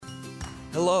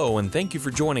Hello, and thank you for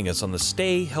joining us on the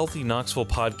Stay Healthy Knoxville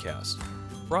podcast,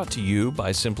 brought to you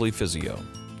by Simply Physio,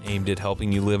 aimed at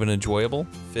helping you live an enjoyable,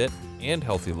 fit, and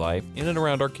healthy life in and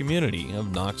around our community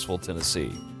of Knoxville,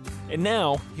 Tennessee. And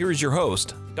now, here is your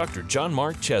host, Dr. John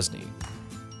Mark Chesney.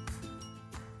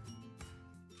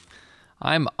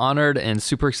 I'm honored and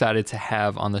super excited to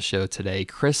have on the show today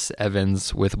Chris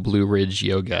Evans with Blue Ridge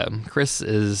Yoga. Chris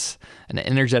is an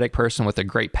energetic person with a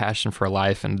great passion for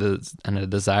life and a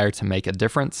desire to make a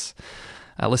difference.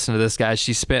 Listen to this, guys.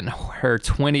 She spent her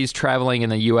 20s traveling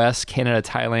in the U.S., Canada,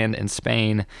 Thailand, and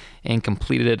Spain, and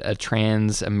completed a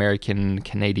trans-American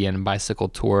Canadian bicycle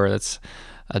tour. That's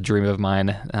a dream of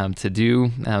mine to do.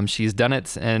 She's done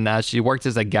it, and she worked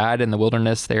as a guide in the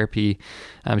wilderness therapy,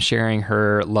 sharing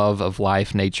her love of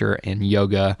life, nature, and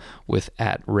yoga with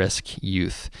at-risk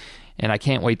youth. And I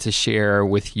can't wait to share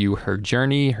with you her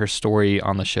journey, her story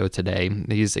on the show today.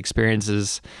 These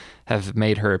experiences have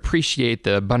made her appreciate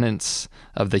the abundance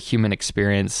of the human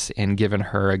experience and given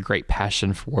her a great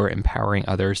passion for empowering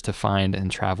others to find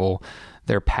and travel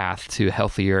their path to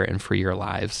healthier and freer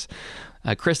lives.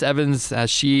 Chris Evans,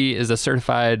 she is a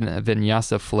certified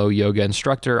Vinyasa Flow Yoga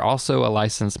instructor, also a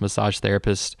licensed massage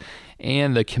therapist,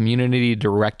 and the community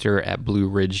director at Blue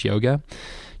Ridge Yoga.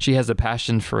 She has a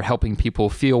passion for helping people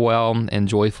feel well and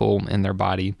joyful in their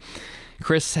body.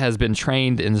 Chris has been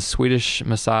trained in Swedish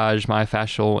massage,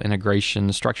 myofascial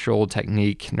integration, structural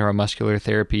technique, neuromuscular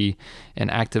therapy, and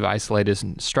active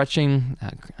isolated stretching.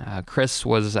 Chris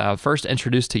was first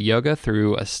introduced to yoga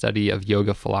through a study of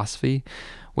yoga philosophy,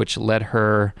 which led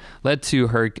to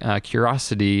her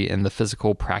curiosity in the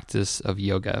physical practice of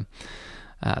yoga.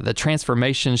 The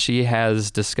transformation she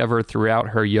has discovered throughout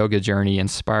her yoga journey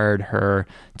inspired her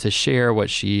to share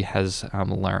what she has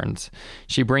learned.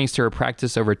 She brings to her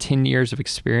practice over 10 years of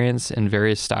experience in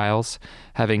various styles,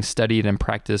 having studied and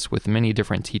practiced with many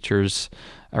different teachers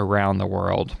around the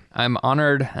world. I'm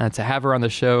honored to have her on the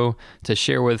show to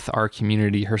share with our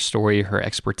community her story, her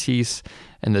expertise,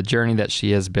 and the journey that she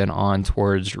has been on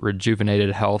towards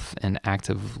rejuvenated health and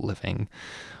active living.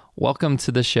 Welcome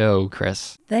to the show,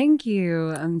 Chris. Thank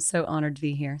you. I'm so honored to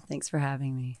be here. Thanks for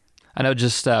having me. I know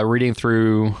just reading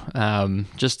through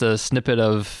just a snippet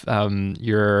of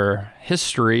your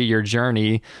history, your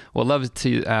journey, would love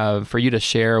to for you to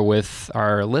share with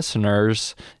our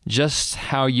listeners just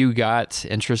how you got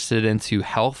interested into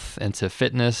health, into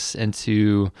fitness,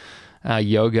 into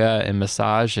yoga and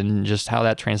massage, and just how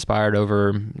that transpired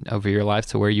over your life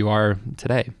to where you are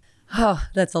today. Oh,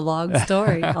 that's a long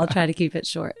story. I'll try to keep it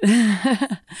short.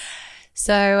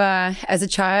 So as a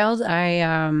child,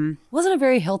 I wasn't a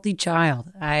very healthy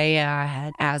child. I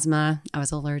had asthma. I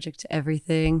was allergic to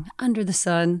everything under the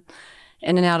sun,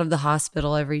 in and out of the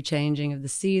hospital every changing of the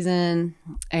season.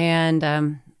 And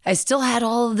I still had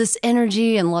all of this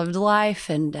energy and loved life,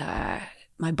 and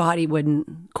my body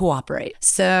wouldn't cooperate.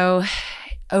 So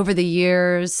over the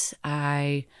years,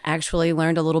 I actually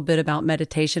learned a little bit about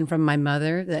meditation from my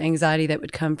mother, the anxiety that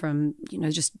would come from,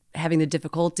 just having the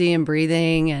difficulty in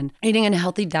breathing and eating a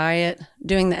healthy diet,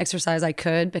 doing the exercise I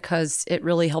could, because it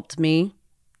really helped me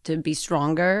to be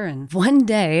stronger. And one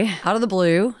day, out of the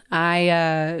blue,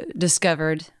 I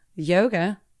discovered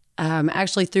yoga,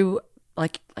 actually through,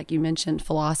 like you mentioned,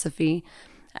 philosophy,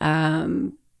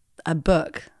 a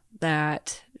book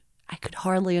that I could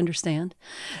hardly understand.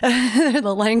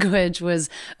 The language was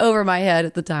over my head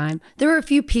at the time. There were a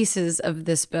few pieces of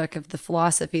this book, of the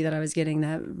philosophy that I was getting,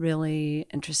 that really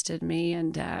interested me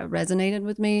and resonated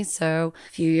with me. So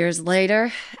a few years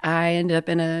later, I ended up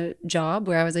in a job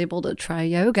where I was able to try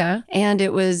yoga, and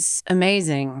it was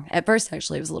amazing. At first,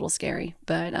 actually, it was a little scary.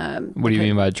 But what do you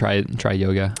mean by try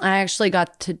yoga? I actually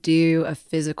got to do a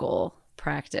physical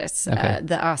practice, Okay.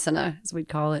 The asana, as we'd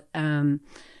call it.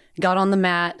 Got on the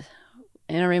mat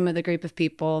in a room with a group of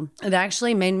people. It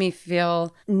actually made me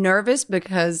feel nervous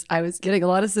because I was getting a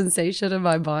lot of sensation in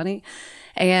my body,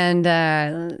 and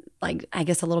I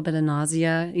guess a little bit of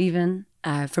nausea even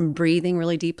from breathing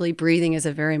really deeply. Breathing is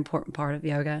a very important part of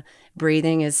yoga.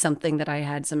 Breathing is something that I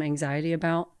had some anxiety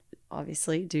about,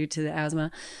 obviously, due to the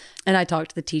asthma. And I talked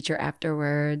to the teacher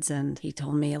afterwards, and he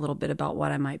told me a little bit about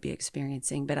what I might be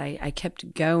experiencing. But I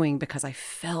kept going because I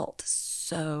felt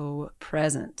so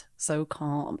present, so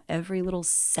calm. Every little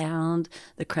sound,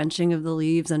 the crunching of the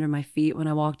leaves under my feet when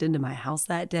I walked into my house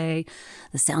that day,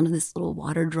 the sound of this little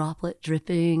water droplet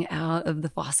dripping out of the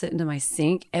faucet into my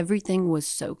sink, everything was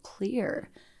so clear.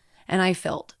 And I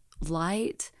felt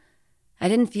light. I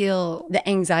didn't feel the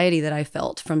anxiety that I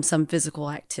felt from some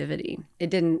physical activity.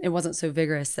 It wasn't so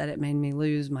vigorous that it made me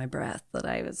lose my breath, that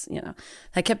I was,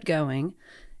 I kept going,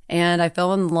 and I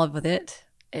fell in love with it.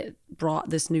 it brought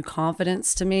this new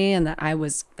confidence to me, and that I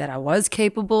was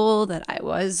capable, that I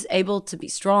was able to be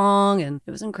strong, and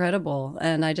it was incredible.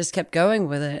 And I just kept going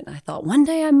with it. And I thought one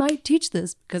day I might teach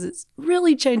this because it's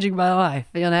really changing my life,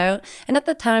 you know? And at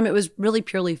the time it was really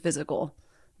purely physical,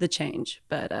 the change.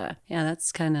 But yeah,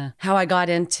 that's kind of how I got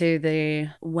into the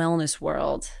wellness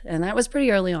world. And that was pretty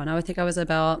early on. I would think I was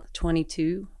about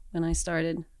 22 when I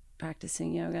started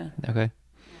practicing yoga. Okay.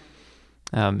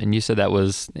 And you said that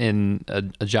was in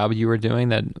a job you were doing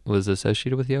that was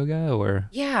associated with yoga, or?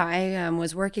 Yeah, I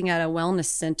was working at a wellness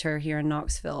center here in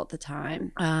Knoxville at the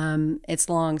time. It's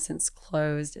long since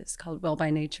closed. It's called Well by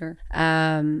Nature.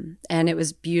 And it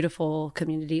was beautiful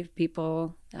community of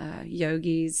people,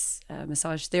 yogis,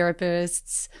 massage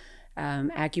therapists,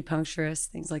 acupuncturists,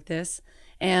 things like this.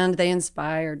 And they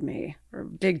inspired me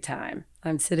big time.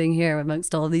 I'm sitting here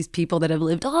amongst all these people that have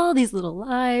lived all these little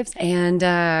lives, and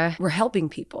we're helping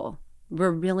people. We're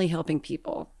really helping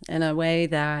people in a way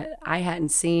that I hadn't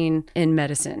seen in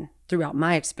medicine throughout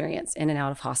my experience in and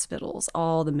out of hospitals,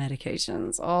 all the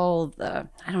medications, all the,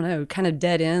 I don't know, kind of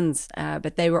dead ends,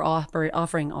 but they were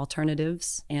offering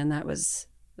alternatives, and that was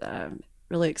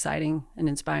really exciting and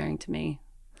inspiring to me.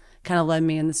 Kind of led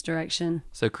me in this direction.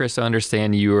 So Chris, I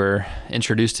understand you were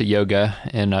introduced to yoga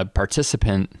and a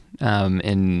participant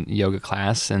in yoga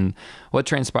class, and what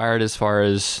transpired as far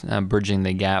as bridging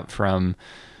the gap from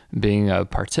being a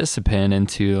participant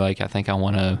into, like, I think I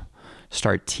want to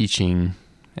start teaching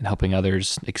and helping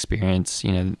others experience,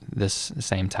 you know, this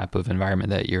same type of environment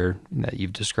that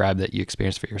you've described that you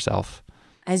experienced for yourself.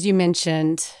 As you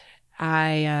mentioned,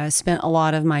 I spent a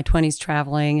lot of my 20s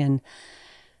traveling, and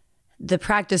the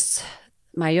practice,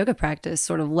 my yoga practice,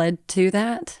 sort of led to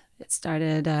that. It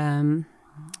started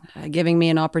giving me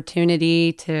an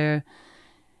opportunity to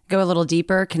go a little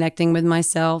deeper, connecting with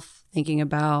myself, thinking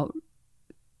about,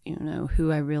 you know,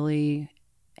 who I really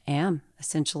am,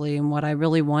 essentially, and what I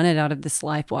really wanted out of this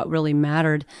life, what really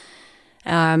mattered.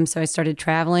 So I started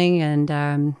traveling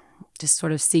and just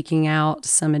sort of seeking out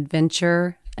some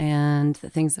adventure and the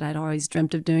things that I'd always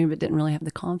dreamt of doing but didn't really have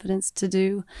the confidence to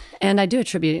do. And I do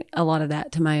attribute a lot of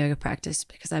that to my yoga practice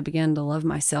because I began to love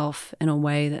myself in a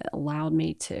way that allowed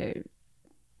me to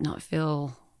not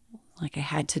feel like I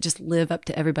had to just live up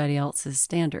to everybody else's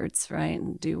standards, right?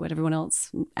 And do what everyone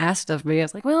else asked of me. I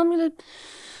was like, well, I'm going to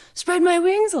spread my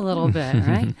wings a little bit,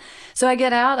 right? So I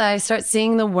get out, I start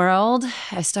seeing the world.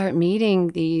 I start meeting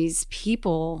these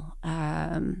people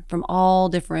from all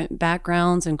different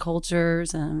backgrounds and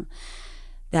cultures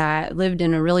that lived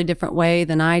in a really different way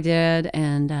than I did,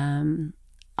 and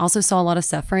also saw a lot of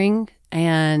suffering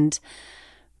and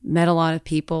met a lot of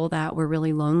people that were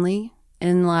really lonely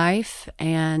in life,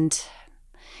 and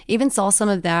even saw some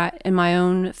of that in my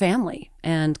own family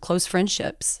and close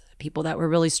friendships, people that were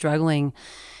really struggling.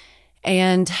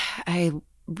 And I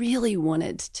really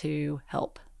wanted to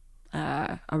help.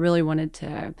 I really wanted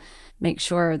to make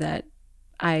sure that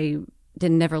I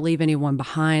didn't never leave anyone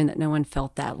behind, that no one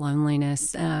felt that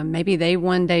loneliness. Maybe they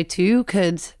one day too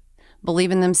could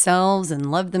believe in themselves and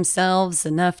love themselves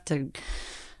enough to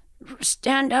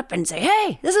stand up and say,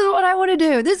 hey, this is what I want to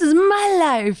do. This is my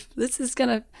life. This is going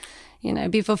to,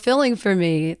 be fulfilling for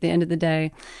me at the end of the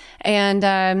day. And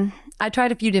I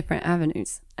tried a few different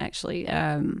avenues, actually.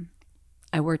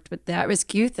 I worked with the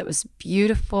at-risk youth. That was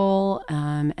beautiful.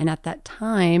 And at that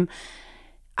time,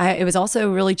 it was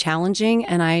also really challenging.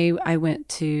 And I went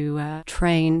to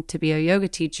train to be a yoga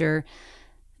teacher,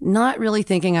 not really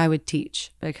thinking I would teach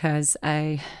because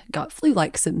I got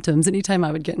flu-like symptoms anytime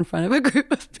I would get in front of a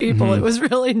group of people. Mm-hmm. It was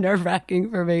really nerve-wracking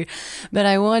for me. But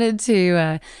I wanted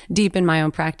to deepen my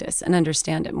own practice and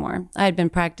understand it more. I had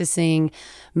been practicing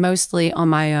mostly on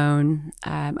my own.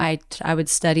 I would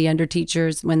study under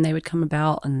teachers when they would come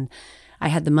about, and I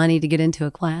had the money to get into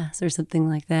a class or something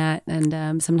like that.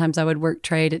 And sometimes I would work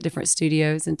trade at different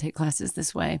studios and take classes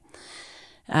this way.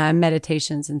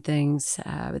 Meditations and things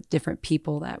with different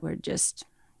people that would just,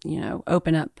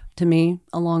 open up to me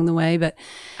along the way. But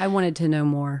I wanted to know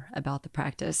more about the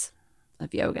practice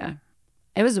of yoga.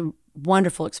 It was a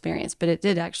wonderful experience, but it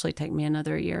did actually take me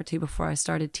another year or two before I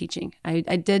started teaching. I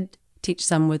did teach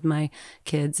some with my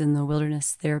kids in the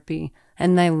wilderness therapy,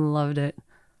 and they loved it.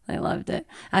 They loved it.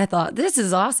 I thought, this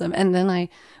is awesome. And then I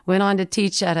went on to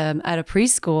teach at a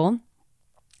preschool.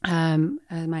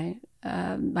 My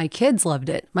my kids loved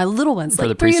it. My little ones, For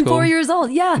like the 3 and 4 preschool? years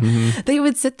old. Yeah. They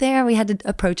would sit there. We had to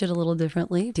approach it a little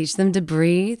differently, teach them to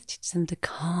breathe, teach them to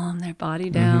calm their body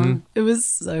down. It was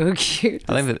so cute.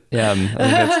 I think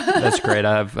that's great.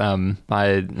 I have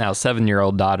my now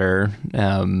 7-year-old daughter.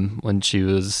 When she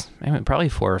was probably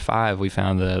 4 or 5, we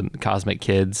found the Cosmic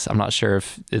Kids. I'm not sure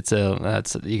if you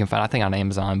can find, I think, on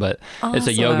Amazon, but it's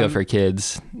a yoga for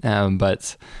kids.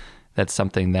 But that's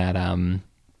something that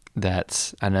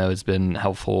that I know has been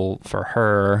helpful for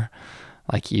her,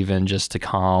 like even just to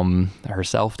calm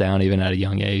herself down, even at a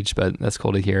young age. But that's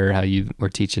cool to hear how you were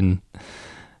teaching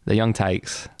the young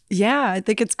tykes. Yeah, I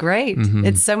think it's great.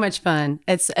 It's so much fun.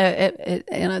 It's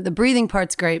the breathing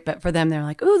part's great, but for them, they're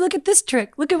like, "Oh, look at this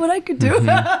trick! Look at what I could do!"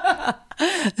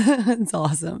 It's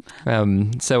awesome.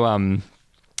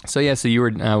 So you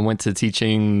were went to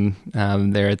teaching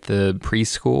there at the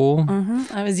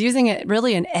preschool. I was using it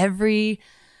really in every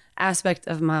aspect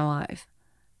of my life.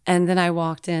 And then I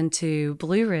walked into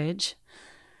Blue Ridge.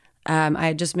 I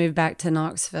had just moved back to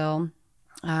Knoxville.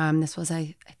 This was,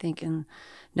 I think, in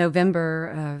November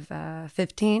of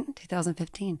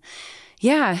 2015.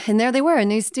 Yeah, and there they were, a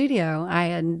new studio. I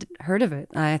hadn't heard of it.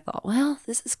 I thought, well,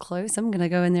 this is close. I'm going to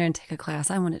go in there and take a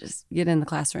class. I want to just get in the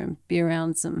classroom, be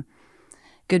around some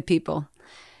good people.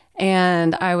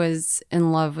 And I was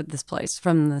in love with this place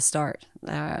from the start.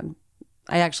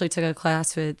 I actually took a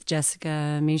class with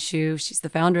Jessica Mishu. She's the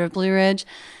founder of Blue Ridge.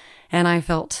 And I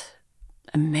felt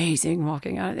amazing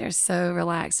walking out of there, so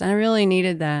relaxed. And I really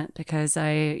needed that because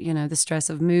the stress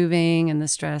of moving and the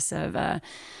stress of a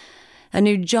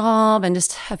new job and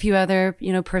just a few other,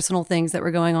 personal things that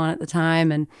were going on at the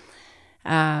time. And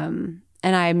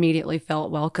I immediately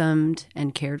felt welcomed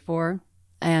and cared for.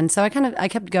 And so I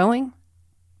kept going.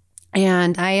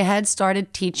 And I had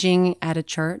started teaching at a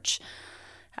church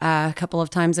a couple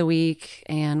of times a week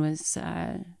and was,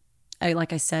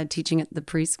 like I said, teaching at the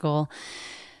preschool.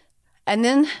 And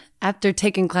then after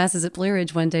taking classes at Blue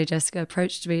Ridge, one day Jessica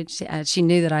approached me. She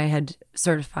knew that I had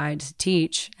certified to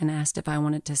teach and asked if I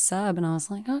wanted to sub. And I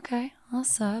was like, okay, I'll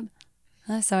sub.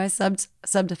 So I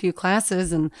subbed a few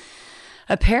classes, and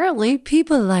apparently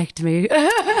people liked me.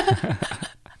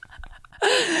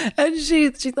 And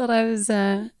she thought I was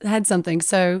had something.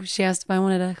 So she asked if I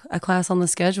wanted a class on the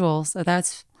schedule. So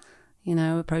that's,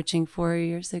 approaching 4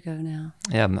 years ago now.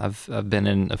 Yeah, I've been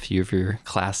in a few of your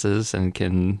classes and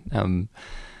can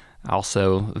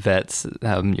also vet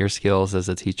your skills as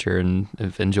a teacher, and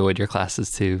have enjoyed your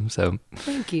classes too. So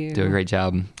thank you. Do a great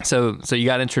job. So you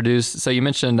got introduced. So you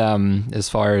mentioned as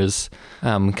far as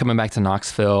coming back to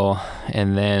Knoxville,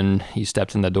 and then you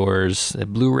stepped in the doors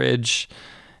at Blue Ridge,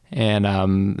 and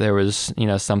there was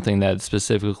something that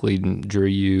specifically drew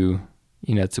you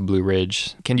to Blue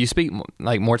Ridge. Can you speak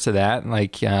more to that?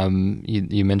 Like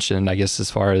you mentioned, I guess,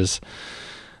 as far as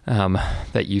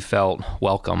that you felt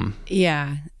welcome.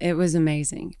 Yeah, it was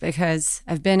amazing because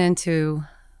I've been into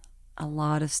a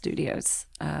lot of studios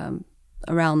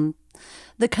around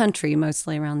the country,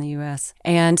 mostly around the U.S.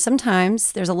 And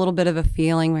sometimes there's a little bit of a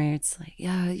feeling where it's like,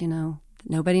 yeah,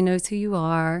 nobody knows who you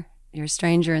are. You're a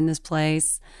stranger in this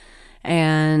place.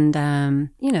 And,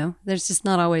 there's just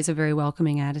not always a very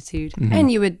welcoming attitude. Mm-hmm.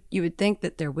 And you would think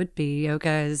that there would be.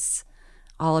 Yoga is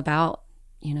all about,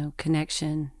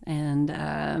 connection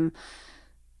and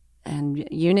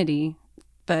unity.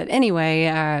 But anyway,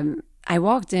 I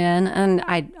walked in and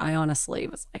I honestly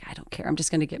was like, I don't care. I'm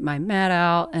just going to get my mat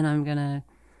out and I'm going to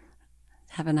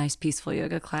have a nice, peaceful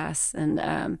yoga class. And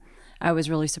I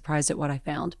was really surprised at what I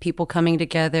found. People coming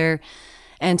together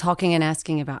and talking and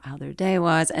asking about how their day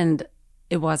was. And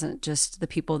it wasn't just the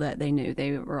people that they knew.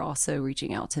 They were also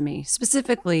reaching out to me,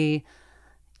 specifically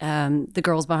the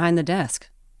girls behind the desk,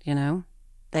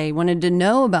 They wanted to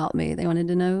know about me. They wanted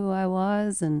to know who I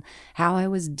was and how I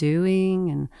was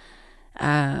doing.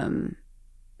 And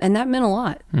that meant a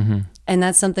lot. Mm-hmm. And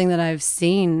that's something that I've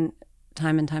seen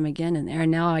time and time again in there.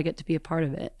 And now I get to be a part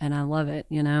of it. And I love it.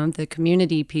 The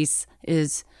community piece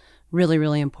is really,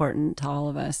 really important to all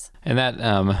of us. And that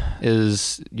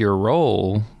is your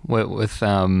role with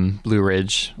Blue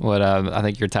Ridge. What I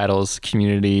think your title is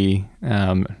community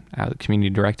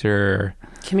director. Or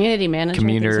community manager.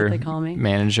 That's what they call me.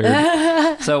 Manager.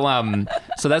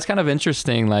 So that's kind of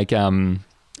interesting. Like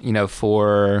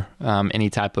for any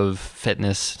type of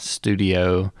fitness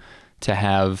studio to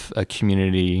have a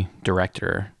community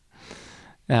director.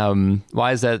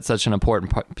 Why is that such an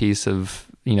important piece of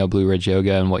Blue Ridge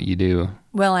Yoga and what you do?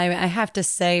 Well, I have to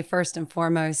say first and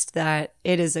foremost that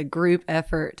it is a group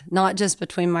effort, not just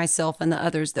between myself and the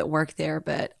others that work there,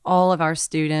 but all of our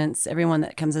students, everyone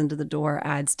that comes into the door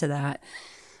adds to that.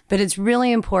 But it's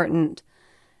really important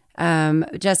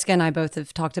Jessica and I both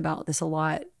have talked about this a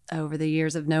lot over the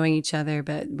years of knowing each other,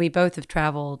 but we both have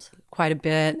traveled quite a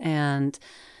bit and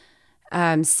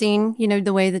seen,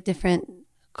 the way that different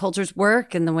cultures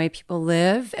work and the way people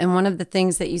live. And one of the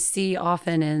things that you see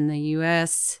often in the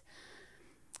U.S.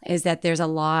 is that there's a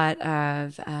lot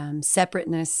of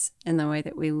separateness in the way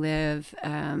that we live,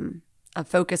 a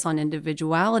focus on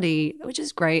individuality, which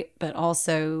is great, but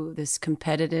also this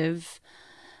competitive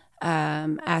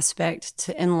aspect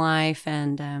in life,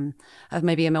 and of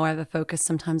maybe more of a focus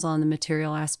sometimes on the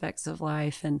material aspects of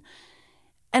life. And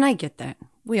I get that.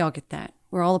 We all get that.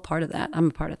 We're all a part of that. I'm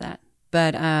a part of that.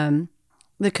 But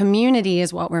the community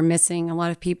is what we're missing. A lot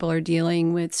of people are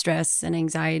dealing with stress and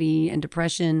anxiety and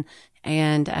depression.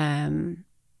 And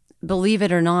believe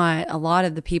it or not, a lot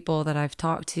of the people that I've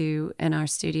talked to in our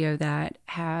studio that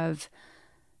have,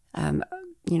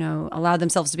 allowed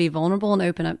themselves to be vulnerable and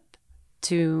open up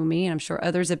to me, and I'm sure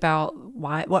others, about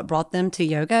what brought them to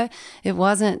yoga, it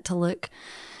wasn't to look,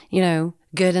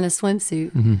 good in a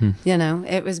swimsuit. Mm-hmm.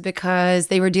 It was because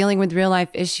they were dealing with real life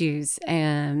issues,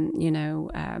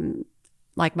 and,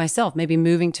 like myself, maybe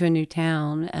moving to a new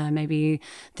town, maybe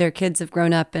their kids have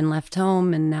grown up and left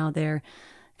home, and now they're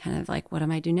kind of like, what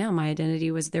do I do now? My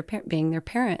identity was being their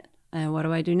parent. What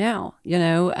do I do now?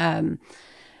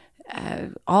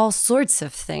 All sorts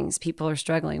of things people are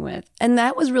struggling with. And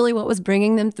that was really what was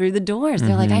bringing them through the doors.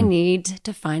 They're like, I need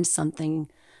to find something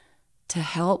to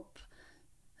help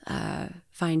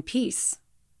find peace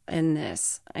in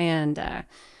this. And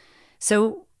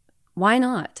so why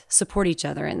not support each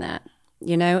other in that?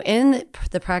 In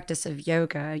the practice of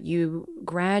yoga, you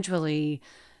gradually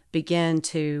begin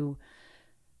to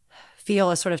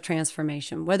feel a sort of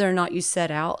transformation, whether or not you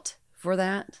set out for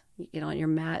that. You get on your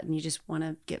mat and you just want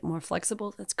to get more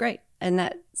flexible, that's great. And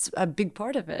that's a big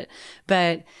part of it.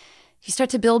 But you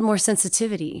start to build more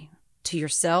sensitivity to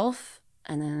yourself,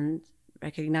 and then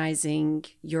recognizing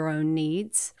your own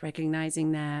needs,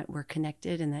 recognizing that we're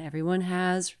connected and that everyone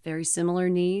has very similar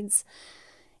needs.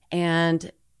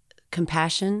 And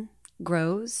compassion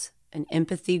grows and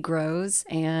empathy grows.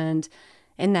 And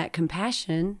in that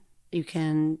compassion, you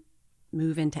can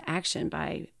move into action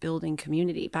by building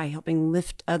community, by helping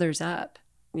lift others up,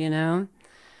 and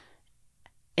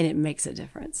it makes a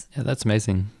difference. Yeah, that's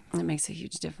amazing. It makes a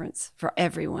huge difference for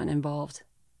everyone involved.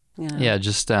 Yeah,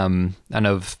 just I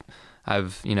know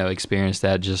I've experienced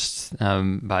that just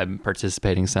by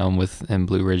participating some in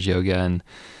Blue Ridge Yoga,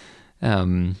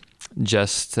 and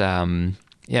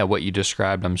what you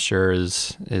described, I'm sure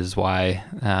is why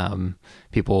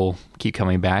people keep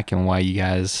coming back, and why you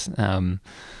guys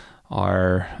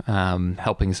are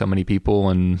helping so many people,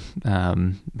 and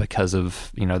because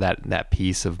of that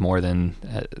piece of more than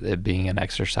it being an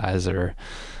exercise or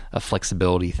a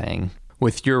flexibility thing.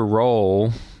 With your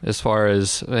role, as far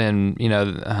as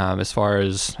the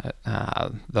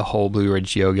whole Blue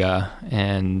Ridge Yoga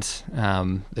and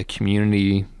the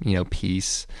community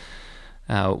piece,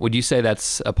 would you say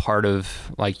that's a part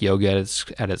of like yoga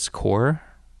at its core,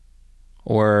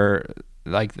 or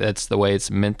like that's the way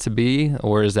it's meant to be,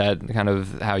 or is that kind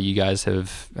of how you guys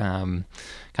have kind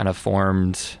of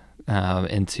formed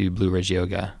into Blue Ridge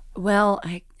Yoga? Well,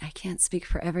 I can't speak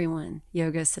for everyone.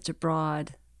 Yoga is such a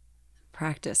broad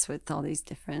practice with all these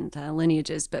different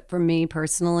lineages, but for me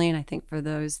personally, and I think for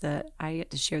those that I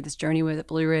get to share this journey with at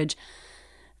Blue Ridge,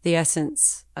 the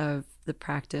essence of the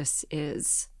practice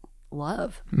is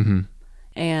love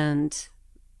and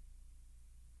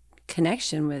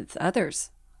connection with others.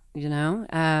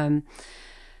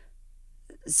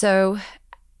 So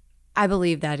I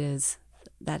believe that is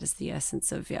the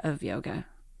essence of yoga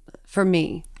for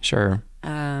me. Sure.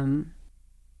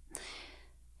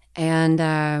 And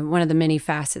one of the many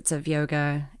facets of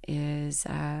yoga is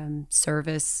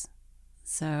service.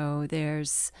 So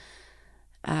there's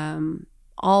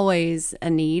always a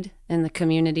need in the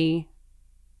community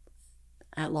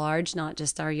at large, not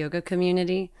just our yoga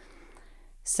community.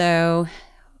 So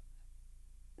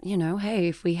hey,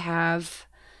 if we have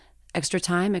extra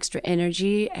time, extra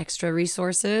energy, extra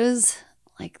resources,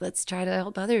 like let's try to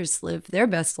help others live their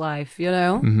best life,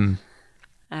 And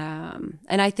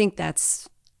I think that's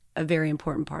a very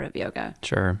important part of yoga.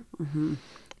 Sure.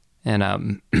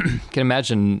 And can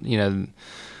imagine,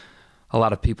 a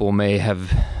lot of people may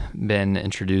have been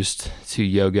introduced to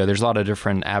yoga. There's a lot of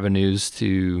different avenues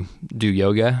to do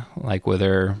yoga, like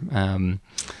whether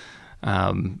on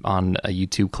a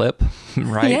YouTube clip,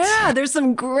 right? Yeah, there's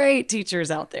some great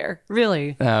teachers out there,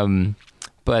 really.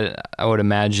 But I would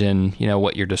imagine,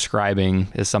 what you're describing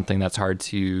is something that's hard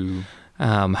to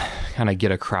kind of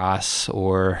get across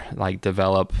or like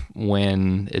develop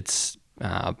when it's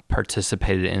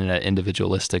participated in an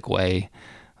individualistic way.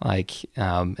 Like,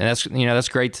 and that's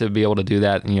great to be able to do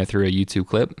that, through a YouTube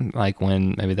clip, like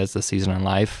when maybe that's the season in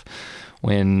life,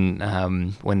 when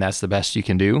that's the best you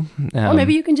can do. Or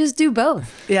maybe you can just do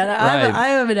both. Yeah. Right. I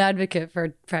am an advocate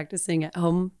for practicing at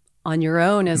home on your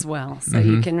own as well. So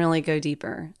you can really go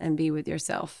deeper and be with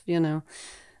yourself, But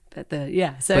and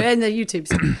the YouTube.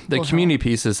 The community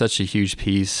piece is such a huge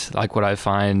piece. Like what I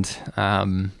find,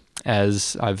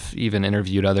 as I've even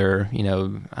interviewed other,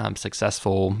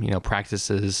 successful,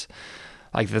 practices,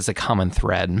 like there's a common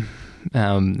thread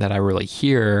that I really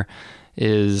hear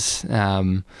is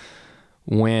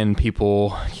when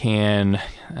people can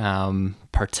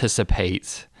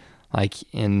participate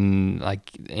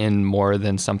in more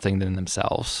than something than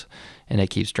themselves, and it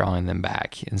keeps drawing them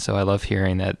back. And so I love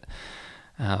hearing that.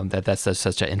 That's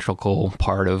such an integral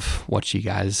part of what you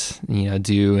guys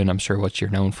do, and I'm sure what you're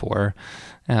known for.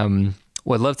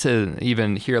 Would love to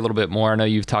even hear a little bit more. I know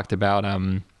you've talked about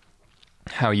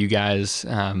how you guys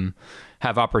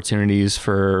have opportunities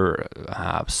for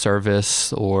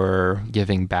service or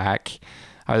giving back.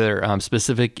 Are there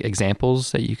specific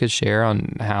examples that you could share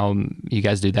on how you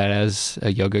guys do that as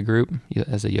a yoga group,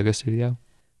 as a yoga studio?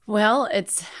 Well,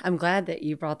 I'm glad that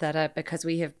you brought that up, because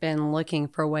we have been looking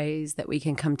for ways that we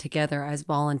can come together as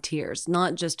volunteers,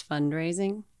 not just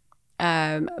fundraising.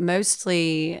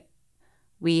 Mostly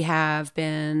we have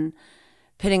been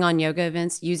putting on yoga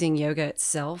events, using yoga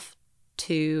itself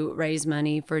to raise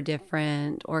money for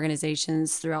different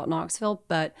organizations throughout Knoxville.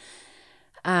 But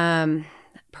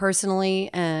personally,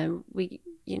 we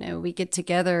get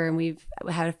together, and we've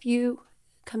had a few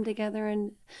come together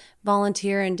and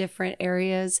volunteer in different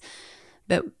areas.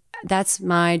 But that's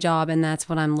my job, and that's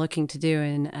what I'm looking to do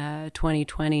in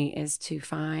 2020, is to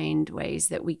find ways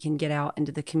that we can get out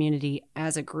into the community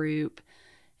as a group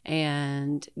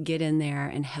and get in there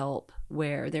and help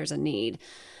where there's a need.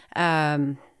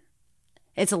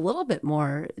 It's a little bit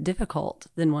more difficult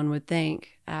than one would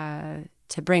think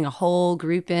to bring a whole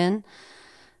group in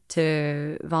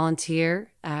to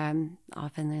volunteer.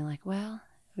 Often they're like, well,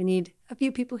 we need a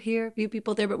few people here, a few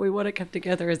people there, but we want to come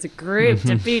together as a group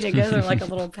to be together like a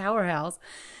little powerhouse.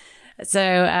 So,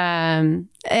 I'm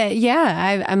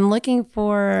looking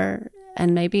for,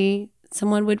 and maybe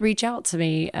someone would reach out to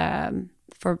me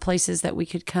for places that we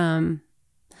could come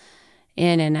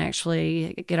in and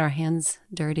actually get our hands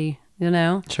dirty,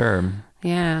 Sure.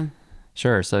 Yeah.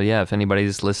 Sure. So yeah, if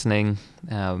anybody's listening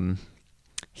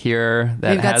here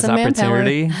that We've got has some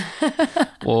opportunity,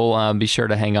 we'll be sure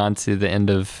to hang on to the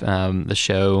end of the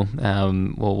show.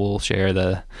 We'll share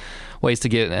the ways to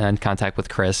get in contact with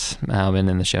Chris and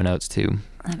in the show notes too.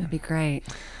 That would be great.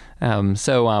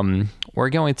 So we're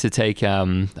going to take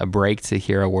a break to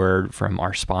hear a word from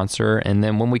our sponsor. And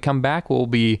then when we come back, we'll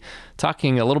be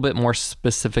talking a little bit more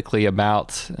specifically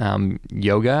about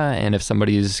yoga, and if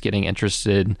somebody's getting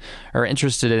interested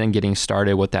in getting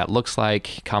started, what that looks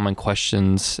like, common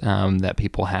questions that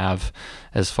people have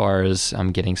as far as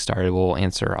getting started. We'll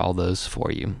answer all those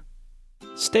for you.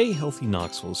 Stay Healthy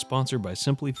Knoxville is sponsored by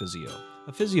Simply Physio,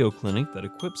 a physio clinic that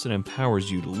equips and empowers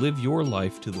you to live your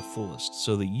life to the fullest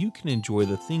so that you can enjoy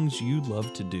the things you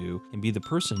love to do and be the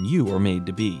person you are made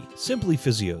to be. Simply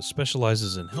Physio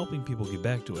specializes in helping people get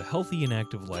back to a healthy and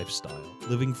active lifestyle,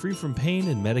 living free from pain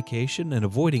and medication and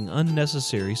avoiding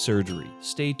unnecessary surgery.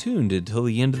 Stay tuned until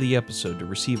the end of the episode to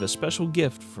receive a special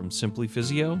gift from Simply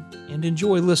Physio and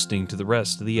enjoy listening to the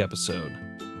rest of the episode.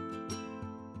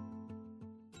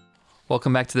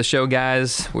 Welcome back to the show,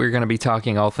 guys. We're going to be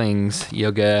talking all things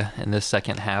yoga in this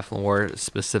second half, more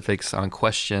specifics on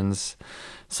questions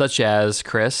such as,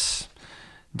 Chris,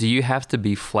 do you have to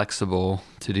be flexible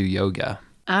to do yoga?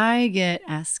 I get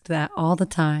asked that all the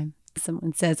time.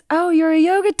 Someone says, oh, you're a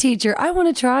yoga teacher. I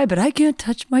want to try, but I can't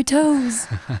touch my toes.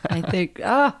 I think,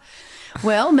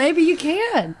 well, maybe you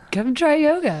can. Come try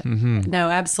yoga. Mm-hmm. No,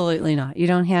 absolutely not. You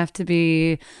don't have to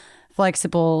be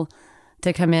flexible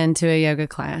to come into a yoga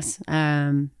class.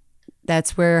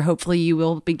 That's where hopefully you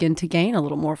will begin to gain a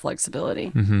little more flexibility.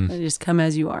 Mm-hmm. Just come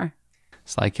as you are.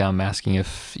 It's like asking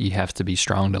if you have to be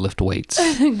strong to lift weights.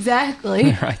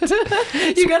 Exactly. Right.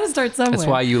 You got to start somewhere. That's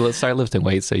why you start lifting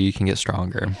weights, so you can get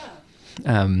stronger.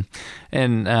 The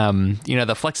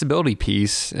flexibility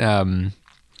piece, I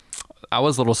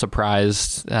was a little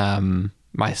surprised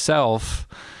myself,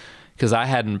 because I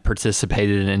hadn't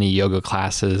participated in any yoga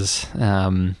classes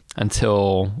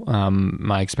until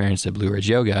my experience at Blue Ridge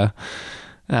Yoga,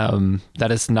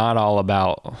 that it's not all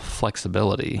about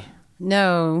flexibility.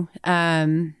 No.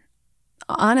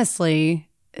 Honestly,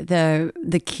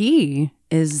 the key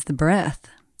is the breath,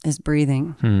 is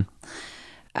breathing.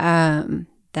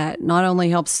 that not only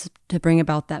helps to bring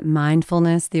about that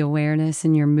mindfulness, the awareness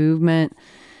in your movement,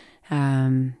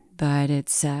 but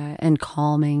it's and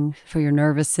calming for your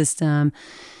nervous system.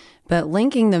 But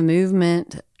linking the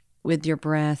movement with your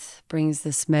breath brings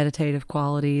this meditative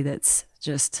quality that's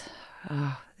just,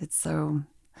 it's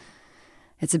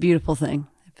a beautiful thing.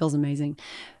 It feels amazing.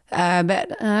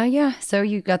 So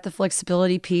you've got the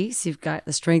flexibility piece. You've got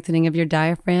the strengthening of your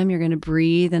diaphragm. You're going to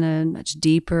breathe in a much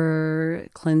deeper,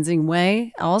 cleansing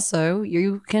way. Also,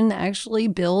 you can actually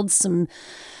build some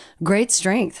great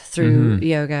strength through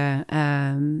yoga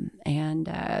and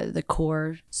the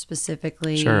core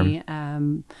specifically. Sure.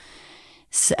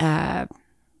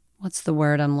 What's the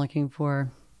word I'm looking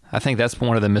for? I think that's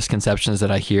one of the misconceptions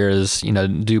that I hear is, do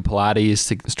Pilates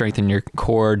to strengthen your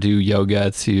core, do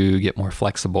yoga to get more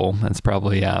flexible. That's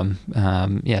probably,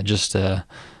 just a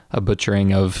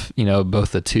butchering of,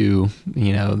 both the two,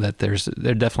 that there's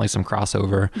definitely some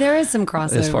crossover. There is some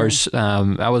crossover. As far as,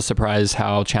 I was surprised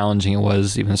how challenging it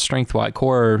was, even strength-wise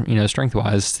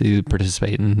to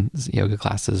participate in yoga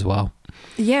classes as well.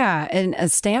 Yeah,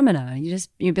 and stamina.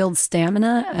 You build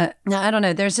stamina. I don't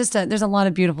know. There's a lot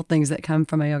of beautiful things that come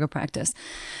from a yoga practice.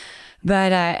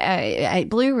 But at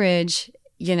Blue Ridge,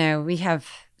 we have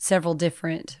several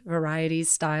different varieties,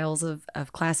 styles of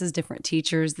classes, different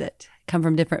teachers that come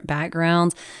from different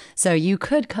backgrounds. So you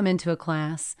could come into a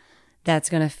class that's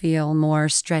going to feel more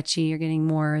stretchy. You're getting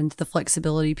more into the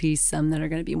flexibility piece. Some that are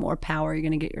going to be more power. You're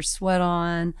going to get your sweat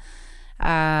on.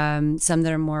 Some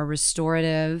that are more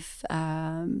restorative,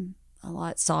 a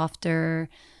lot softer,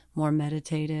 more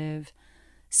meditative.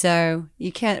 So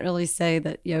you can't really say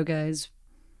that yoga is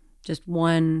just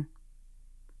one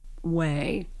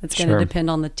way. It's going to depend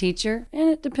on the teacher, and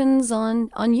it depends on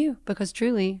you, because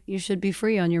truly you should be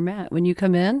free on your mat. When you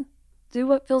come in, do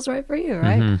what feels right for you,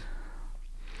 right? Mm-hmm.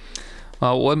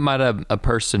 Well, what might a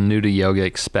person new to yoga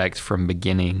expect from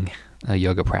beginning a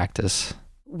yoga practice?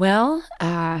 Well,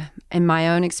 in my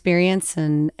own experience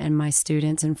and my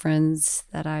students and friends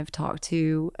that I've talked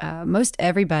to, most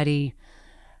everybody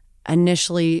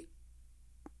initially,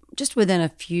 just within a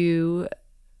few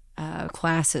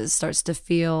classes, starts to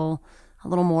feel a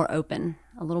little more open,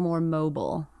 a little more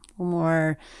mobile, a little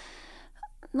more,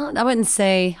 I wouldn't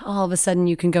say all of a sudden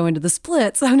you can go into the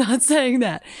splits. I'm not saying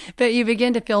that. But you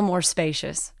begin to feel more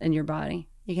spacious in your body.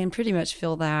 You can pretty much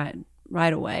feel that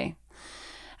right away.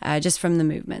 Just from the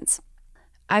movements.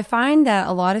 I find that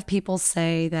a lot of people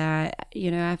say that,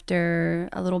 after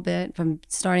a little bit from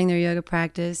starting their yoga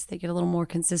practice, they get a little more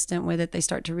consistent with it. They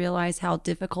start to realize how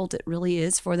difficult it really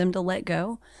is for them to let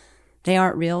go. They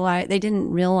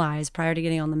didn't realize prior to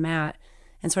getting on the mat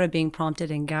and sort of being prompted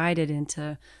and guided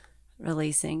into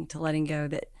releasing, to letting go,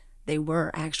 that they were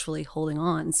actually holding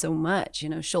on so much,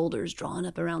 shoulders drawn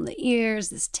up around the ears,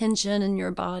 this tension in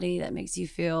your body that makes you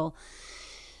feel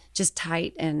just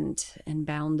tight and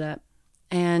bound up.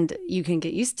 And you can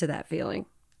get used to that feeling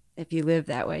if you live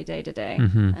that way day to day.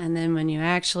 Mm-hmm. And then when you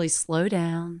actually slow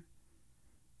down,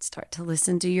 start to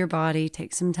listen to your body,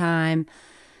 take some time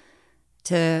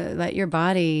to let your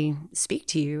body speak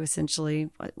to you, essentially,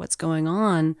 what's going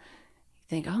on. You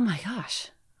think, oh my gosh,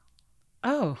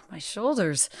 my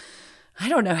shoulders, I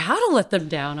don't know how to let them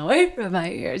down away from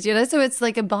my ears, So it's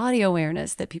like a body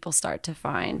awareness that people start to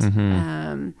find.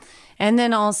 Mm-hmm. And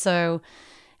then also,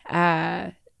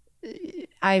 I've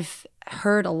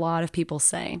heard a lot of people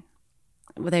say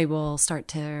they will start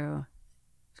to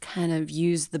kind of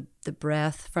use the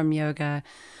breath from yoga,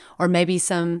 or maybe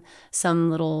some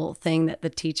little thing that the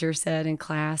teacher said in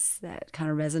class that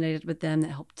kind of resonated with them, that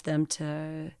helped them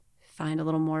to find a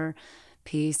little more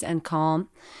peace and calm.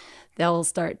 They'll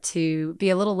start to be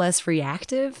a little less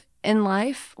reactive in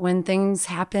life when things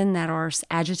happen that are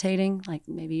agitating, like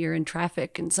maybe you're in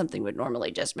traffic and something would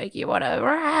normally just make you want to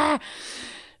rah.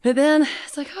 But then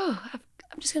it's like, I'm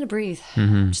just going to breathe.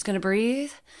 Mm-hmm. I'm just going to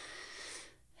breathe.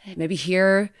 Maybe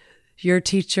hear your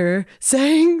teacher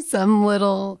saying some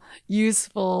little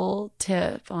useful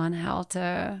tip on how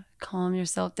to calm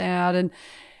yourself down.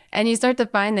 And you start to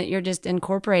find that you're just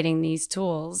incorporating these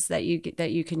tools that you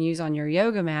can use on your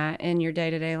yoga mat in your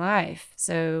day-to-day life.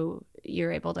 So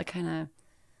you're able to kind of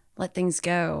let things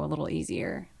go a little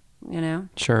easier,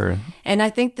 Sure. And I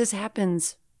think this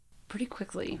happens pretty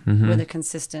quickly with a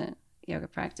consistent yoga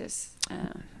practice.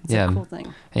 It's a cool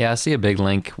thing. Yeah, I see a big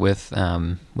link with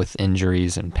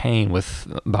injuries and pain with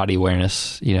body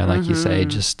awareness, like you say,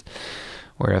 just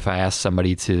where if I ask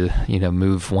somebody to,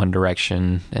 move one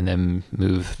direction and then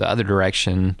move the other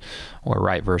direction, or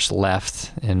right versus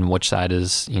left, and which side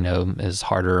is, is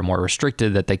harder or more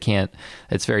restricted, that they can't,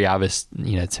 it's very obvious,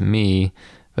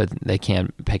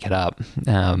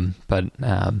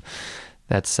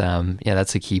 That's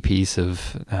that's a key piece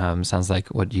of sounds like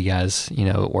what you guys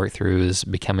work through is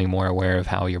becoming more aware of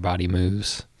how your body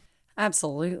moves.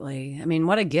 Absolutely. I mean,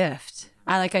 what a gift.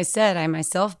 Like I said, I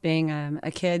myself being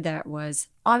a kid that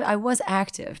I was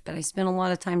active, but I spent a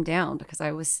lot of time down because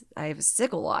I was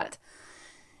sick a lot.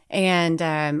 And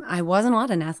I wasn't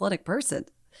an athletic person.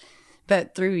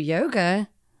 But through yoga,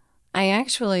 I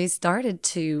actually started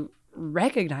to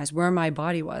recognize where my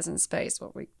body was in space,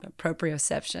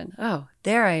 proprioception. Oh,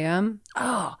 there I am.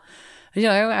 Oh,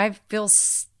 I feel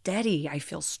steady. I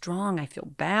feel strong. I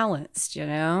feel balanced,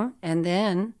 And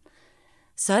then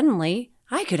suddenly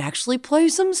I could actually play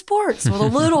some sports with a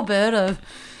little bit of,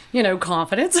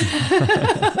 confidence.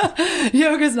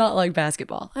 Yoga's not like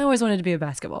basketball. I always wanted to be a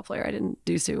basketball player. I didn't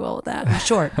do so well with that. I'm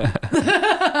short.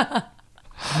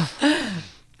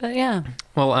 But yeah.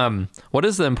 Well, what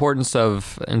is the importance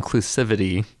of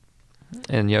inclusivity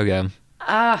in yoga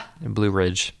in Blue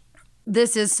Ridge?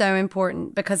 This is so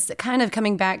important because kind of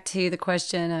coming back to the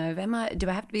question of, do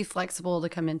I have to be flexible to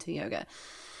come into yoga?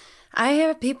 I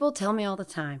have people tell me all the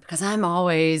time because I'm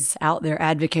always out there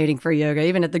advocating for yoga.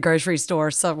 Even at the grocery store,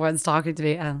 someone's talking to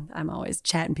me. I'm always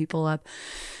chatting people up.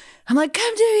 I'm like,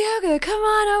 come do yoga. Come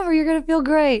on over. You're going to feel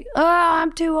great. Oh,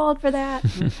 I'm too old for that.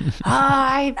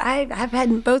 I've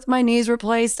had both my knees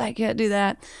replaced. I can't do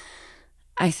that.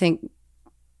 I think,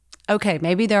 okay,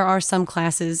 maybe there are some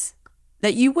classes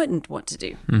that you wouldn't want to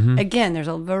do. Mm-hmm. Again, there's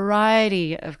a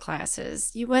variety of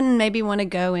classes. You wouldn't maybe want to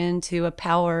go into a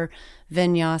power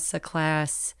vinyasa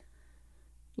class,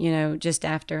 just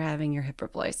after having your hip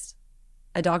replaced.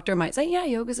 A doctor might say, yeah,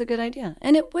 yoga's a good idea.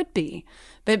 And it would be,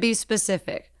 but be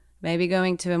specific. Maybe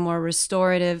going to a more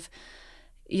restorative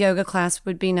yoga class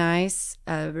would be nice,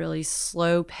 really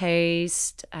slow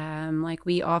paced. Like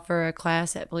we offer a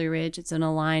class at Blue Ridge. It's an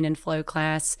Align and Flow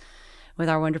class with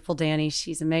our wonderful Danny.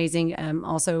 She's amazing.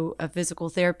 Also a physical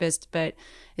therapist, but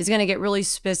is going to get really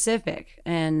specific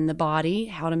in the body,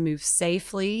 how to move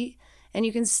safely, and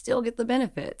you can still get the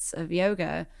benefits of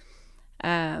yoga.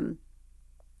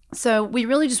 So we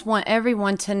really just want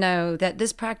everyone to know that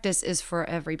this practice is for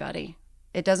everybody.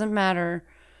 It doesn't matter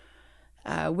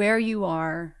where you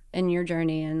are in your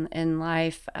journey in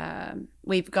life.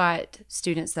 We've got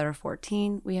students that are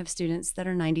 14. We have students that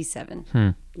are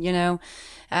 97.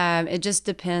 It just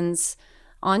depends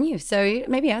on you. So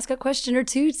maybe ask a question or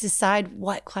two to decide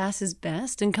what class is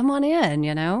best and come on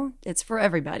in, It's for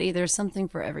everybody. There's something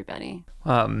for everybody.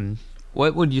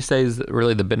 What would you say is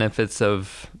really the benefits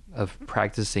of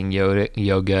practicing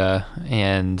yoga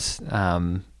and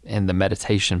the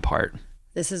meditation part?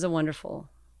 This is a wonderful,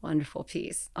 wonderful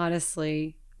piece.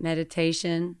 Honestly,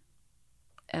 meditation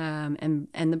and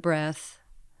the breath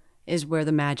is where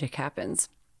the magic happens.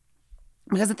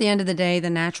 Because at the end of the day, the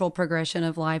natural progression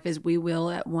of life is we will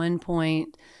at one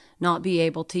point not be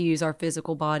able to use our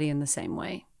physical body in the same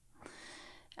way.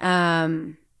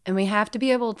 And we have to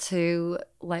be able to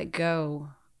let go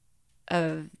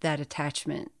of that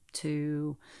attachment,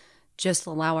 to just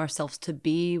allow ourselves to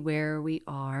be where we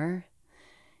are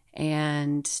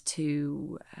and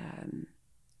to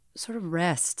sort of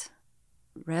rest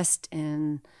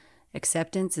in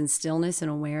acceptance and stillness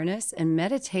and awareness and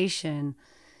meditation.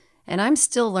 And I'm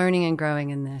still learning and growing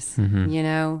in this.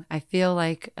 Mm-hmm. I feel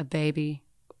like a baby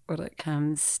when it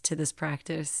comes to this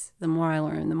practice. The more I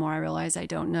learn, the more I realize I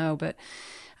don't know. But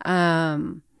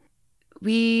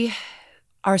we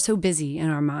are so busy in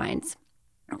our minds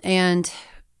and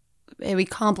we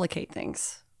complicate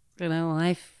things.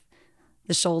 Life,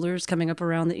 the shoulders coming up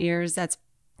around the ears, that's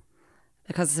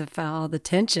because of all the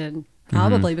tension,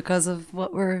 probably because of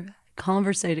what we're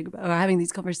conversating about, having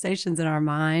these conversations in our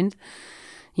mind,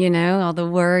 all the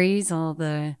worries, all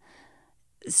the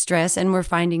stress. And we're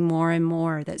finding more and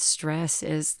more that stress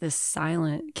is this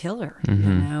silent killer,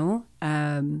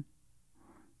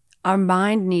 Our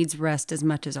mind needs rest as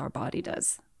much as our body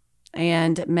does.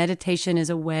 And meditation is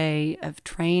a way of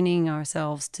training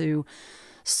ourselves to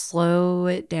slow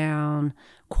it down,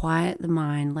 quiet the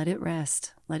mind, let it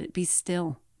rest, let it be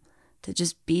still, to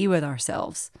just be with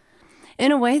ourselves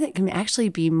in a way that can actually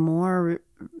be more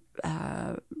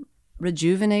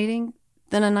rejuvenating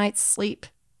than a night's sleep.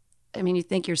 I mean, you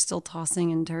think you're still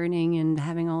tossing and turning and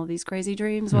having all of these crazy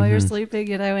dreams while you're sleeping,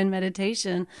 in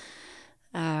meditation.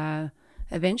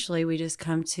 Eventually we just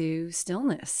come to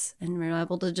stillness and we're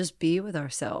able to just be with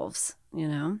ourselves,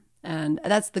 and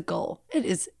that's the goal. It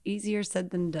is easier said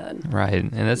than done. Right.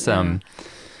 And that's,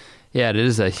 it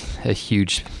is a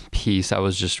huge piece. I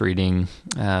was just reading,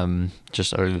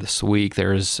 just earlier this week,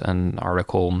 there's an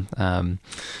article,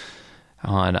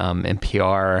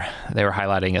 NPR. They were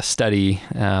highlighting a study,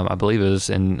 I believe it was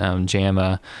in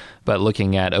JAMA, but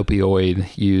looking at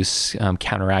opioid use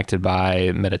counteracted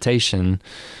by meditation,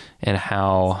 and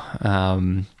how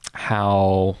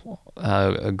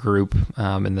a group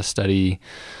in the study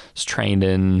was trained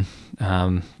in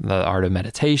the art of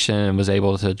meditation and was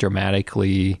able to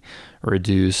dramatically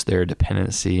reduce their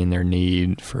dependency and their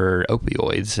need for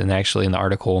opioids. And actually in the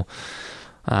article,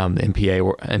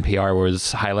 NPR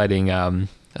was highlighting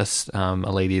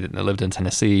a lady that lived in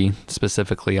Tennessee,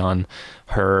 specifically on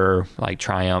her like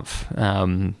triumph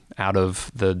out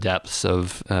of the depths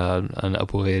of an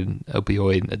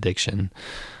opioid addiction,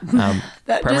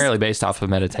 primarily based off of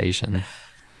meditation.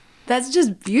 That's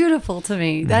just beautiful to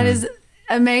me. That is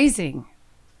amazing.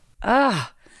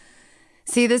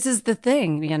 See, this is the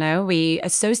thing, we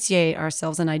associate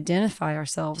ourselves and identify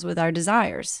ourselves with our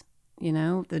desires.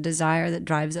 The desire that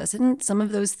drives us. And some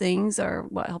of those things are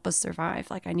what help us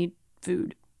survive. Like I need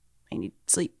food, I need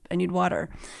sleep, I need water.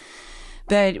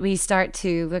 But we start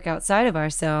to look outside of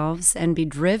ourselves and be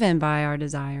driven by our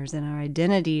desires. And our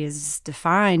identity is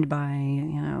defined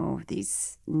by,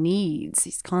 these needs,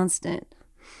 these constant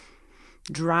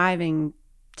driving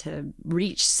to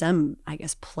reach some,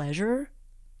 pleasure,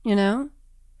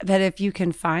 But if you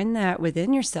can find that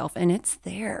within yourself and it's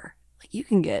there, like you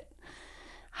can get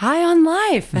high on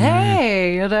life.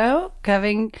 Hey,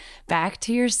 coming back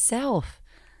to yourself,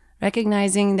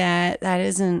 recognizing that that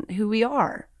isn't who we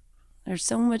are. There's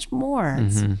so much more.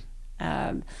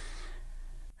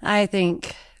 I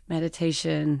think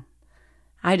meditation,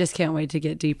 I just can't wait to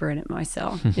get deeper in it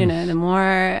myself. The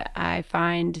more I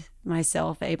find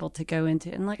myself able to go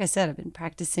into, and like I said, I've been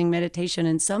practicing meditation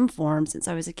in some form since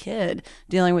I was a kid,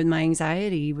 dealing with my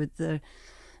anxiety, with the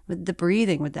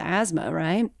breathing, with the asthma,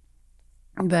 right?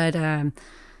 But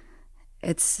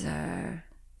it's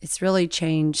really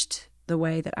changed the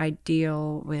way that I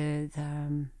deal with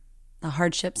the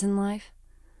hardships in life.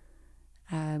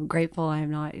 I'm grateful I'm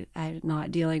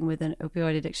not dealing with an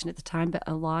opioid addiction at the time, but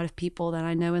a lot of people that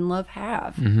I know and love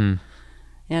have.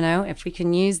 If we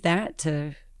can use that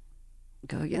to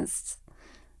go against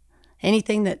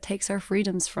anything that takes our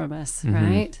freedoms from us,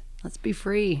 right? Let's be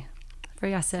free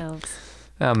ourselves.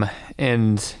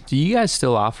 And do you guys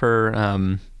still offer,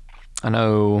 I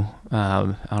know,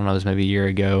 I don't know, it was maybe a year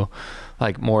ago,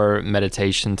 like more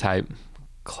meditation type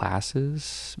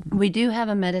classes? We do have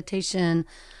a meditation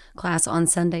class on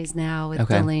Sundays now with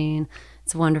Delene.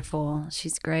 It's wonderful.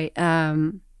 She's great.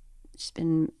 She's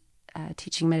been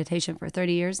teaching meditation for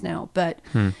 30 years now, but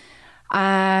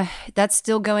that's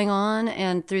still going on.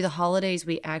 And through the holidays,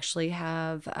 we actually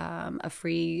have a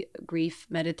free grief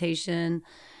meditation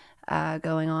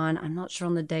going on. I'm not sure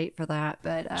on the date for that,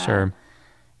 but sure.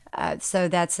 So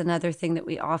that's another thing that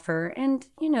we offer. And,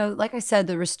 like I said,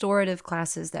 the restorative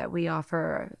classes that we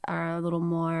offer are a little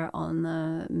more on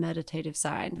the meditative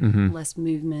side, less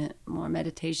movement, more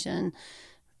meditation,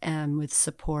 with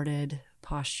supported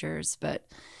postures. But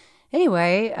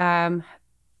anyway,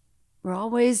 we're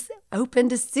always open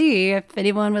to see if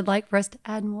anyone would like for us to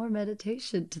add more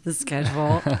meditation to the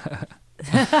schedule.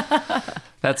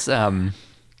 That's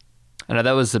I know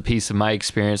that was a piece of my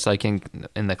experience, like in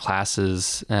the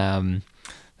classes, that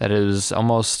it was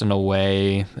almost in a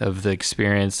way of the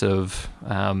experience of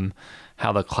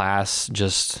how the class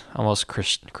just almost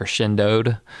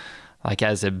crescendoed, like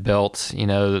as it built,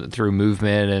 through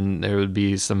movement, and there would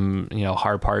be some,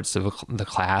 hard parts of the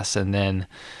class, and then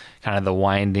kind of the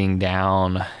winding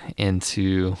down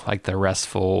into like the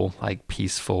restful, like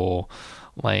peaceful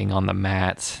laying on the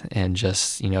mat and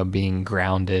just, being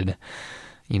grounded,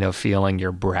 feeling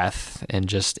your breath, and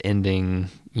just ending,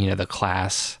 the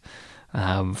class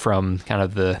from kind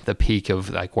of the peak of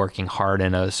like working hard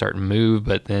in a certain move,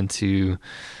 but then to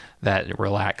that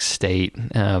relaxed state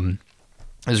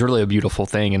is really a beautiful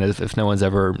thing. And if no one's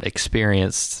ever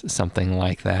experienced something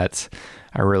like that,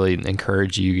 I really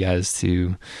encourage you guys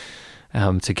to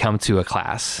come to a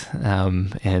class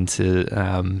and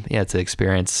to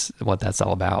experience what that's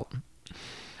all about.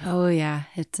 Oh yeah,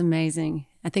 it's amazing.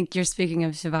 I think you're speaking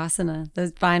of Shavasana,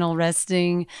 the final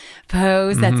resting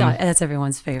pose. That's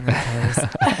everyone's favorite pose.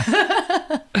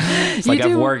 It's like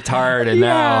I've worked hard, and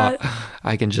now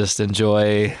I can just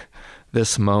enjoy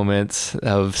this moment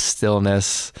of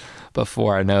stillness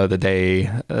before I know the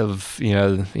day of, we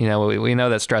know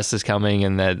that stress is coming,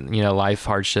 and that, life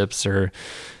hardships or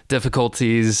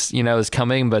difficulties, is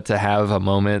coming, but to have a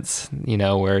moment,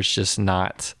 where it's just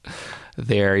not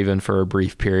there, even for a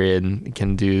brief period,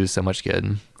 can do so much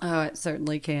good. Oh, it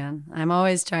certainly can. I'm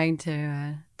always trying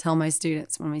to tell my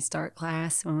students when we start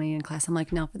class, I'm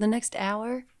like, now for the next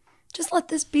hour, just let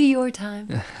this be your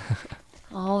time.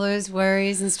 All those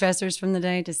worries and stressors from the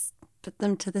day, just put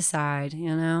them to the side,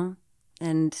 and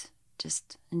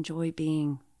just enjoy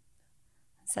being.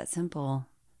 It's that simple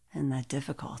and that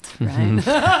difficult, right?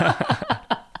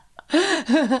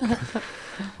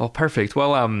 Well, perfect.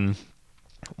 Well,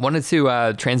 wanted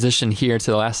to transition here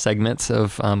to the last segment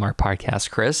of our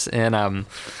podcast, Chris, and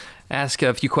ask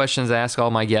a few questions I ask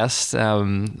all my guests.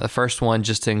 The first one,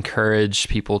 just to encourage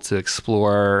people to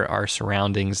explore our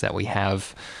surroundings that we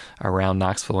have around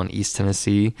Knoxville and East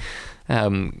Tennessee.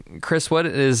 Chris, what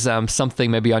is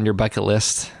something maybe on your bucket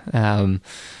list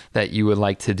that you would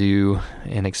like to do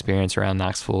and experience around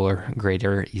Knoxville or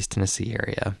greater East Tennessee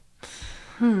area?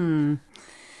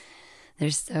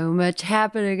 There's so much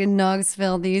happening in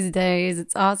Knoxville these days.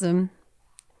 It's awesome.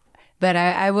 But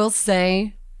I will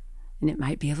say, and it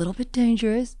might be a little bit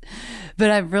dangerous,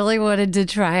 but I really wanted to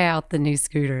try out the new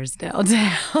scooters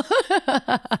downtown.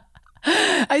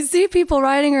 I see people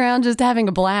riding around just having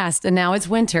a blast, and now it's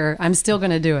winter. I'm still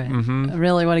going to do it. I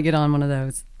really want to get on one of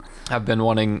those. I've been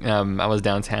wanting, I was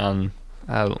downtown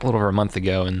a little over a month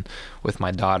ago and with my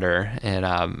daughter, and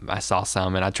I saw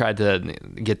some, and I tried to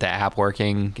get the app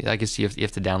working. I guess you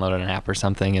have to download an app or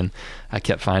something, and I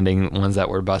kept finding ones that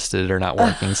were busted or not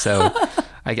working. So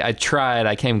I tried.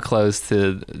 I came close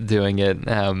to doing it,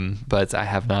 but I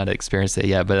have not experienced it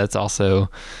yet. But that's also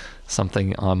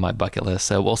something on my bucket list.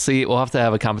 So we'll see. We'll have to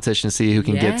have a competition to see who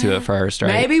can get to it first,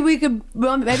 right? Maybe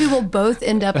maybe we'll both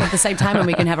end up at the same time and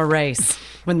we can have a race.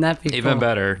 Wouldn't that be even cool?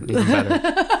 better? Even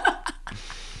better.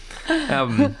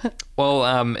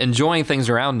 Enjoying things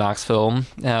around Knoxville.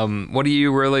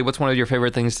 What's one of your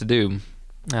favorite things to do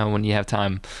when you have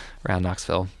time around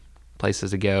Knoxville?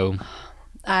 Places to go.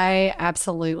 I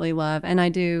absolutely love, and I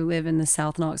do live in the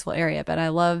South Knoxville area, but I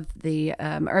love the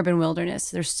urban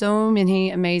wilderness. There's so many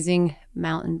amazing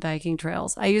mountain biking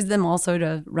trails. I use them also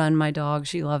to run my dog.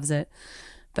 She loves it.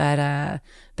 But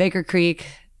Baker Creek,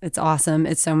 it's awesome.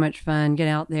 It's so much fun. Get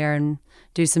out there and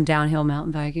do some downhill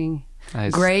mountain biking.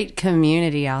 Nice. Great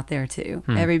community out there too.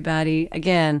 Everybody,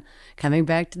 again, coming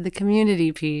back to the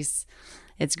community piece.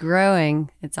 It's growing.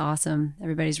 It's awesome.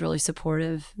 Everybody's really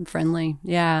supportive and friendly.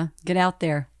 Yeah, get out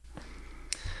there.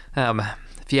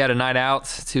 If you had a night out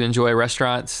to enjoy a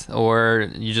restaurant,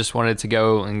 or you just wanted to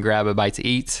go and grab a bite to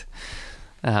eat,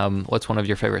 what's one of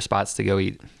your favorite spots to go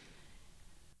eat?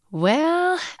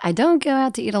 Well, I don't go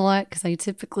out to eat a lot because I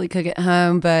typically cook at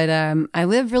home, but I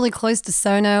live really close to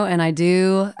Sono, and I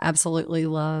do absolutely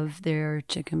love their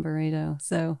chicken burrito.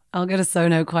 So I'll go to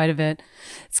Sono quite a bit.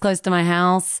 It's close to my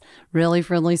house, really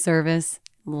friendly service,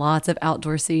 lots of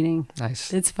outdoor seating.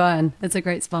 Nice. It's fun. It's a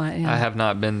great spot. Yeah. I have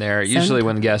not been there. Sono. Usually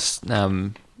when guests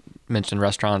mention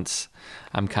restaurants,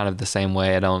 I'm kind of the same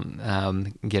way. I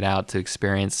don't get out to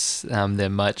experience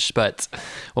them much, but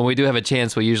when we do have a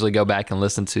chance, we usually go back and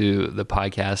listen to the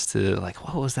podcast to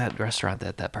what was that restaurant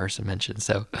that person mentioned?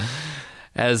 So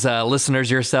as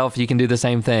listeners yourself, you can do the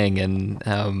same thing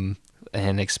and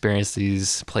experience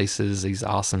these places, these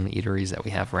awesome eateries that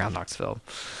we have around Knoxville.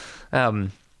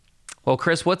 Well,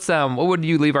 Chris, what would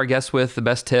you leave our guests with, the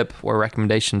best tip or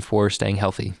recommendation for staying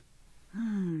healthy?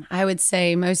 I would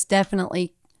say most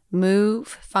definitely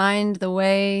find the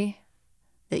way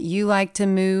that you like to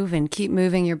move and keep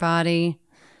moving your body.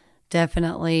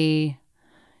 Definitely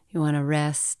you want to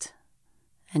rest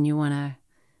and you want to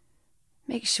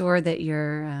make sure that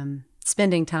you're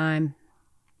spending time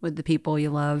with the people you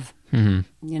love.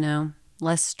 Mm-hmm.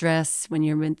 Less stress when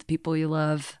you're with the people you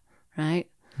love, right?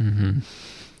 Mm-hmm.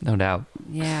 No doubt.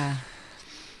 Yeah.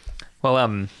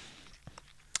 Well,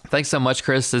 thanks so much,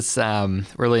 Chris. It's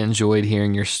really enjoyed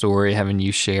hearing your story, having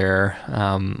you share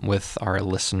with our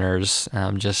listeners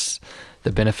just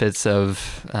the benefits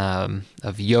of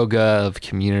yoga, of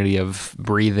community, of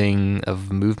breathing,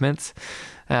 of movement.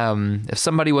 If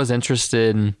somebody was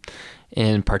interested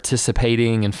in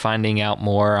participating and finding out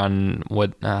more on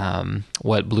what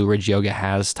Blue Ridge Yoga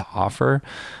has to offer,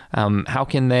 how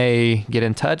can they get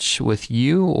in touch with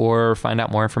you or find out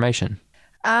more information?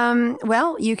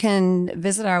 Well, you can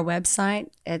visit our website.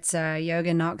 It's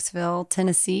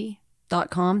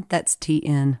yogaknoxvilletennessee.com. That's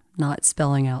TN, not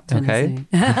spelling out Tennessee. Okay.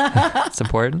 That's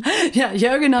important. Yeah,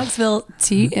 Yoga Knoxville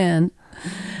TN.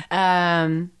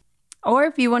 Or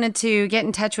if you wanted to get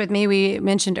in touch with me, we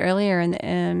mentioned earlier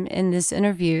in this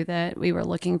interview that we were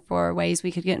looking for ways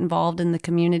we could get involved in the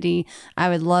community. I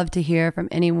would love to hear from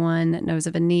anyone that knows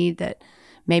of a need that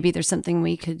maybe there's something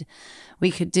we could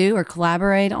do or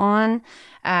collaborate on.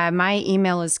 My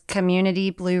email is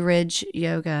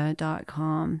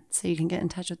communityblueridgeyoga.com. So you can get in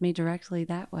touch with me directly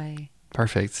that way.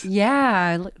 Perfect.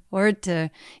 Yeah, I look forward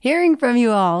to hearing from you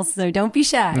all. So don't be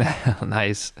shy.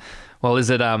 Nice. Well, is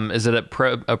it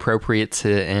appropriate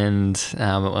to end?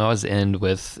 I always end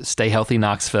with "Stay healthy,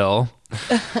 Knoxville."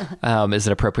 Is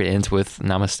it appropriate to end with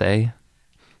 "Namaste"?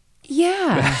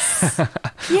 Yes.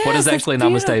 What does actually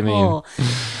 "Namaste" mean?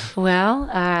 Well,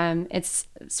 it's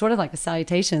sort of like a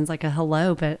salutation. It's like a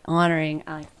hello, but honoring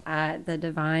the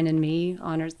divine in me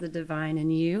honors the divine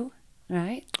in you.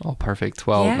 Right. Oh, perfect.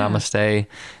 Well, namaste.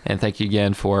 And thank you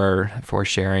again for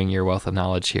sharing your wealth of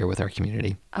knowledge here with our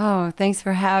community. Oh, thanks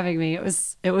for having me. It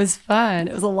was fun.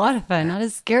 It was a lot of fun. Not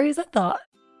as scary as I thought.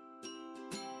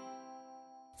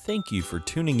 Thank you for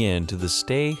tuning in to the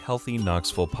Stay Healthy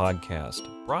Knoxville podcast,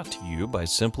 brought to you by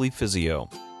Simply Physio.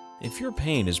 If your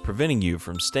pain is preventing you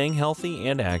from staying healthy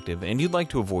and active, and you'd like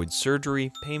to avoid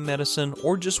surgery, pain medicine,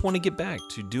 or just want to get back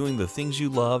to doing the things you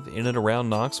love in and around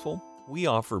Knoxville, we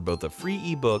offer both a free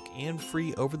ebook and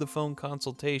free over-the-phone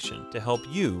consultation to help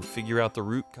you figure out the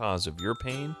root cause of your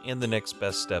pain and the next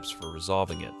best steps for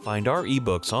resolving it. Find our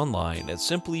ebooks online at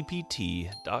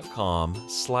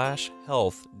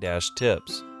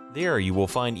simplypt.com/health-tips. There you will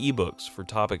find ebooks for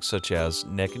topics such as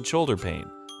neck and shoulder pain,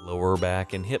 lower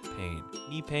back and hip pain,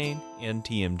 knee pain, and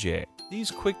TMJ.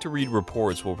 These quick-to-read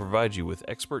reports will provide you with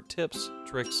expert tips,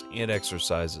 tricks, and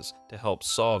exercises to help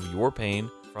solve your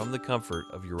pain from the comfort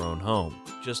of your own home.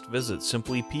 Just visit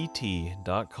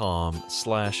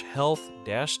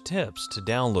simplypt.com/health-tips to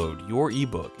download your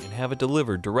ebook and have it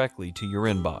delivered directly to your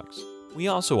inbox. We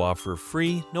also offer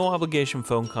free, no-obligation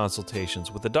phone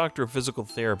consultations with a doctor of physical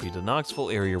therapy to Knoxville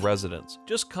area residents.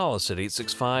 Just call us at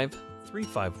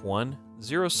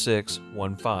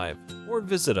 865-351-0615 or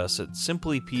visit us at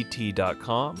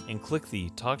simplypt.com and click the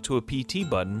Talk to a PT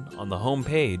button on the home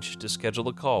page to schedule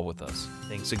a call with us.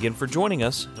 Thanks again for joining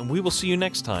us, and we will see you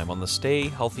next time on the Stay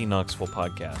Healthy Knoxville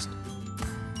podcast.